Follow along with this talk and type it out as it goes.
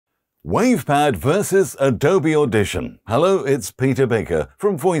WavePad versus Adobe Audition. Hello, it's Peter Baker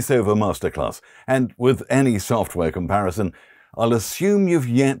from Voiceover Masterclass, and with any software comparison, I'll assume you've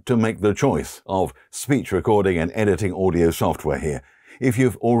yet to make the choice of speech recording and editing audio software here. If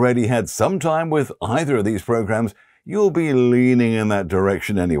you've already had some time with either of these programs, you'll be leaning in that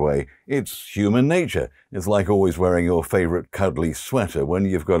direction anyway. It's human nature. It's like always wearing your favorite cuddly sweater when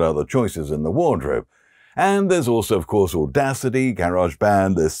you've got other choices in the wardrobe. And there's also, of course, Audacity,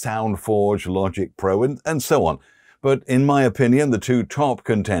 GarageBand, there's SoundForge, Logic Pro, and so on. But in my opinion, the two top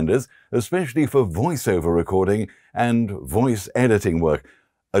contenders, especially for voiceover recording and voice editing work,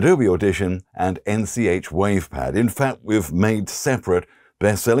 Adobe Audition and NCH WavePad. In fact, we've made separate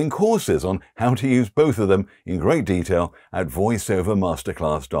best-selling courses on how to use both of them in great detail at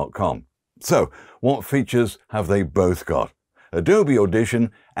voiceovermasterclass.com. So, what features have they both got? Adobe Audition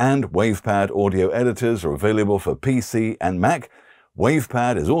and WavePad audio editors are available for PC and Mac.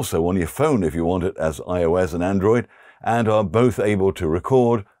 WavePad is also on your phone if you want it as iOS and Android, and are both able to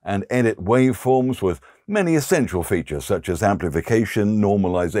record and edit waveforms with many essential features such as amplification,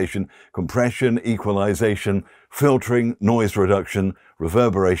 normalization, compression, equalization, filtering, noise reduction,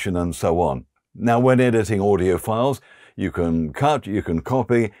 reverberation, and so on. Now, when editing audio files, you can cut, you can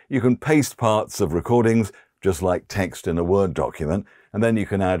copy, you can paste parts of recordings, just like text in a Word document, and then you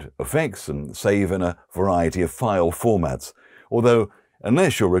can add effects and save in a variety of file formats. Although,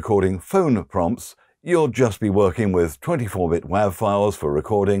 unless you're recording phone prompts, you'll just be working with 24-bit WAV files for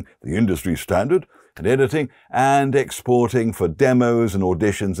recording, the industry standard, and editing and exporting for demos and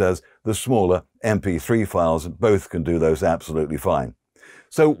auditions as the smaller MP3 files. Both can do those absolutely fine.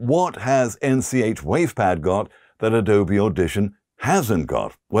 So what has NCH WavePad got that Adobe Audition hasn't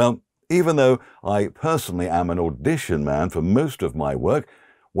got? Well, even though I personally am an Audition man for most of my work,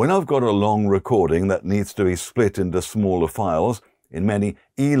 when I've got a long recording that needs to be split into smaller files in many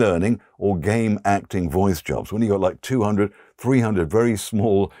e-learning or game acting voice jobs, when you've got like 200, 300 very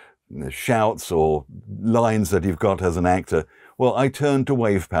small shouts or lines that you've got as an actor, well, I turn to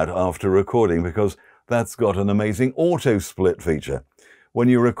WavePad after recording because that's got an amazing auto-split feature. When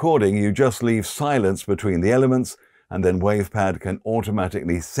you're recording, you just leave silence between the elements, and then WavePad can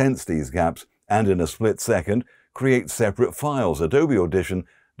automatically sense these gaps and in a split second create separate files. Adobe Audition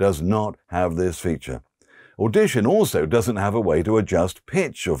does not have this feature. Audition also doesn't have a way to adjust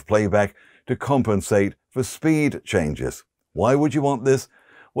pitch of playback to compensate for speed changes. Why would you want this?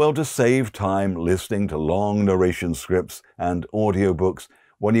 Well, to save time listening to long narration scripts and audiobooks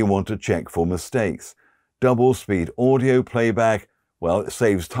when you want to check for mistakes. Double speed audio playback, well, it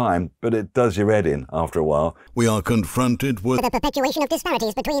saves time, but it does your head in after a while. We are confronted with the perpetuation of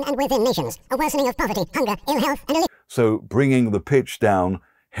disparities between and within nations, a worsening of poverty, hunger, ill health, and so bringing the pitch down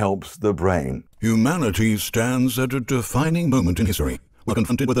helps the brain. Humanity stands at a defining moment in history. We're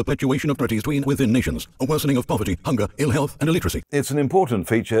confronted with a perpetuation of disparities between and within nations, a worsening of poverty, hunger, ill health, and illiteracy. It's an important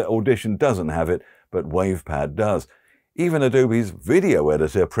feature. Audition doesn't have it, but WavePad does. Even Adobe's video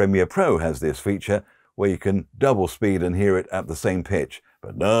editor, Premiere Pro, has this feature, where you can double speed and hear it at the same pitch.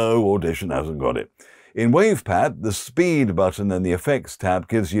 But no, Audition hasn't got it. In WavePad, the Speed button in the Effects tab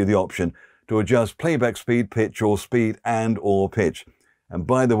gives you the option to adjust playback speed, pitch, or speed and/or pitch. And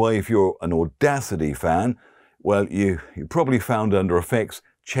by the way, if you're an Audacity fan, well, you probably found under Effects,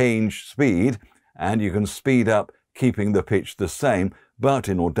 Change Speed, and you can speed up, keeping the pitch the same, but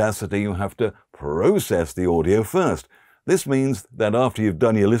in Audacity you have to process the audio first. This means that after you've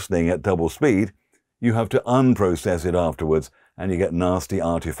done your listening at double speed, you have to unprocess it afterwards, and you get nasty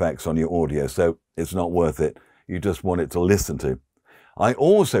artifacts on your audio, so it's not worth it. You just want it to listen to. I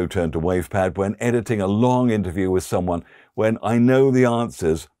also turn to WavePad when editing a long interview with someone when I know the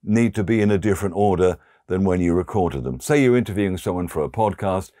answers need to be in a different order than when you recorded them. Say you're interviewing someone for a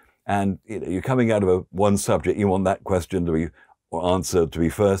podcast, and you're coming out of one subject, you want that question to be, or answer to be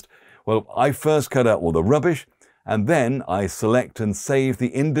first. Well, I first cut out all the rubbish, and then I select and save the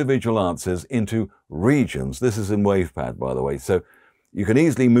individual answers into regions. This is in WavePad, by the way, so you can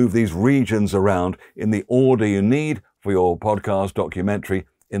easily move these regions around in the order you need for your podcast documentary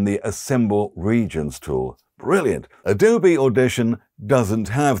in the Assemble Regions tool. Brilliant! Adobe Audition doesn't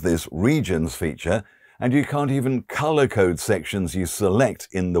have this regions feature, and you can't even color code sections you select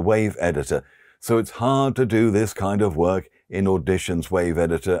in the Wave editor, so it's hard to do this kind of work in Audition's Wave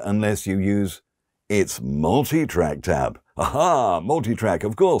editor unless you use its multitrack tab. Aha! Multitrack,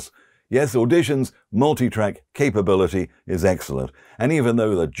 of course. Yes, Audition's multitrack capability is excellent, and even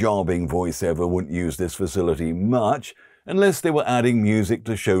though the jobbing voiceover wouldn't use this facility much, unless they were adding music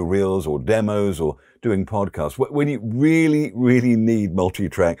to show reels or demos or doing podcasts, when you really, really need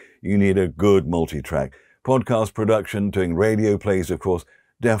multitrack, you need a good multitrack. Podcast production, doing radio plays, of course,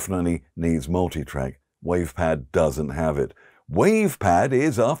 definitely needs multitrack. WavePad doesn't have it. WavePad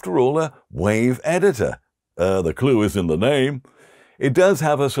is, after all, a wave editor. The clue is in the name. It does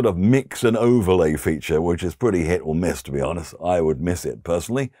have a sort of mix and overlay feature, which is pretty hit or miss, to be honest. I would miss it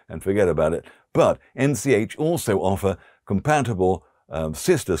personally and forget about it. But NCH also offer compatible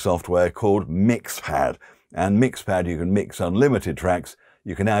sister software called MixPad. And MixPad, you can mix unlimited tracks.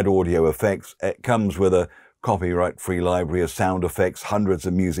 You can add audio effects. It comes with a copyright-free library of sound effects, hundreds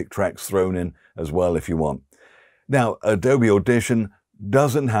of music tracks thrown in as well if you want. Now, Adobe Audition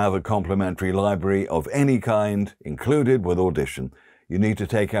doesn't have a complimentary library of any kind included with Audition. You need to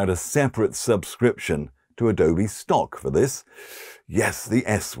take out a separate subscription to Adobe Stock for this. Yes, the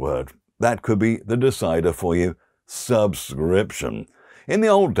S word. That could be the decider for you. Subscription. In the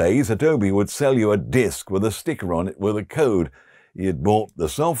old days, Adobe would sell you a disc with a sticker on it with a code. You'd bought the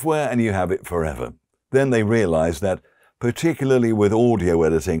software and you have it forever. Then they realized that, particularly with audio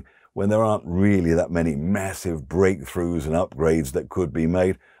editing, when there aren't really that many massive breakthroughs and upgrades that could be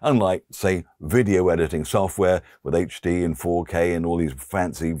made, unlike, say, video editing software with HD and 4K and all these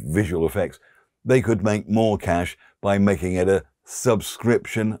fancy visual effects, they could make more cash by making it a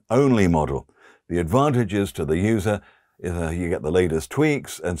subscription-only model. The advantages to the user is you get the latest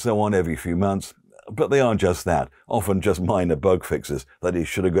tweaks and so on every few months, but they aren't just that, often just minor bug fixes that you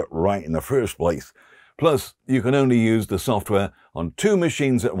should have got right in the first place. Plus, you can only use the software on 2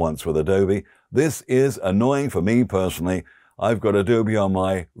 machines at once with Adobe. This is annoying for me personally. I've got Adobe on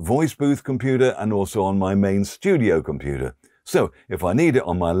my voice booth computer and also on my main studio computer. So, if I need it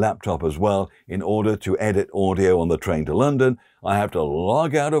on my laptop as well, in order to edit audio on the train to London, I have to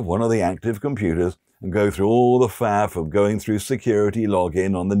log out of one of the active computers and go through all the faff of going through security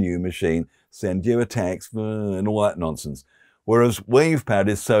login on the new machine, send you a text, and all that nonsense. Whereas WavePad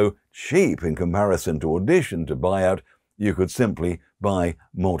is so cheap in comparison to Audition to buy out, you could simply buy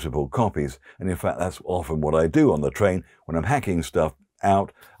multiple copies. And in fact, that's often what I do on the train. When I'm hacking stuff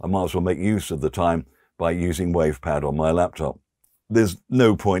out, I might as well make use of the time by using WavePad on my laptop. There's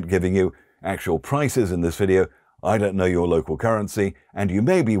no point giving you actual prices in this video. I don't know your local currency, and you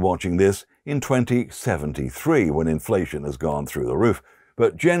may be watching this in 2073 when inflation has gone through the roof.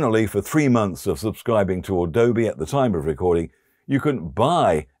 But generally, for 3 months of subscribing to Adobe at the time of recording, you can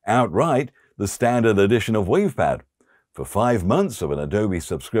buy outright the standard edition of WavePad. For 5 months of an Adobe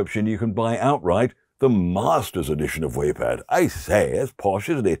subscription, you can buy outright the Master's edition of WavePad. I say, it's posh,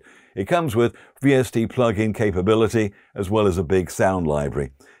 isn't it? It comes with VST plugin capability as well as a big sound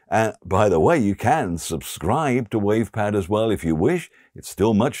library. And by the way, you can subscribe to WavePad as well if you wish. It's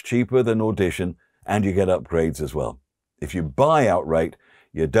still much cheaper than Audition, and you get upgrades as well. If you buy outright,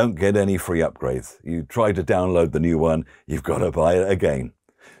 you don't get any free upgrades. You try to download the new one, you've got to buy it again.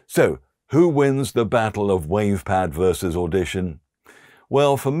 So, who wins the battle of WavePad versus Audition?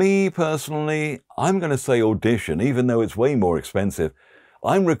 Well, for me personally, I'm going to say Audition, even though it's way more expensive.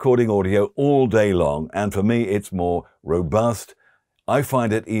 I'm recording audio all day long, and for me it's more robust. I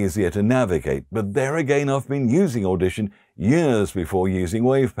find it easier to navigate, but there again, I've been using Audition years before using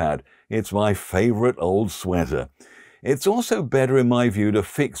WavePad. It's my favorite old sweater. It's also better, in my view, to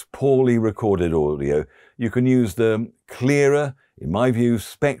fix poorly recorded audio. You can use the clearer, in my view,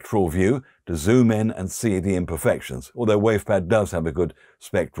 spectral view to zoom in and see the imperfections, although WavePad does have a good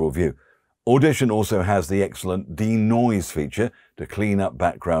spectral view. Audition also has the excellent denoise feature to clean up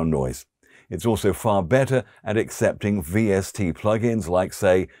background noise. It's also far better at accepting VST plugins like,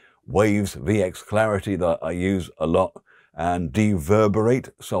 say, Waves VX Clarity that I use a lot, and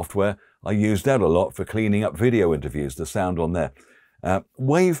Deverberate software. I use that a lot for cleaning up video interviews, the sound on there.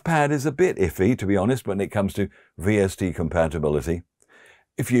 WavePad is a bit iffy, to be honest, when it comes to VST compatibility.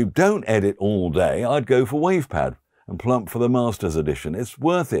 If you don't edit all day, I'd go for WavePad and plump for the Master's Edition. It's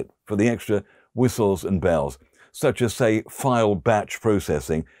worth it for the extra whistles and bells, such as, say, file batch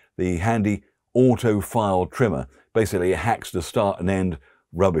processing, the handy auto file trimmer. Basically, it hacks the start and end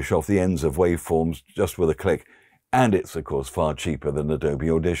rubbish off the ends of waveforms just with a click, and it's, of course, far cheaper than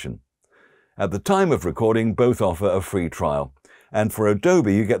Adobe Audition. At the time of recording, both offer a free trial. And for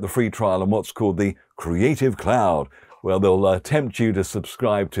Adobe, you get the free trial on what's called the Creative Cloud, where they'll tempt you to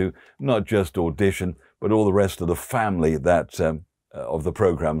subscribe to not just Audition, but all the rest of the family that of the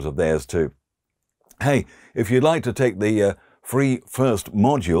programs of theirs too. Hey, if you'd like to take the free first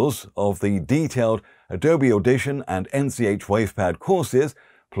modules of the detailed Adobe Audition and NCH WavePad courses,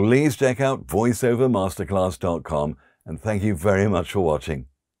 please check out voiceovermasterclass.com, and thank you very much for watching.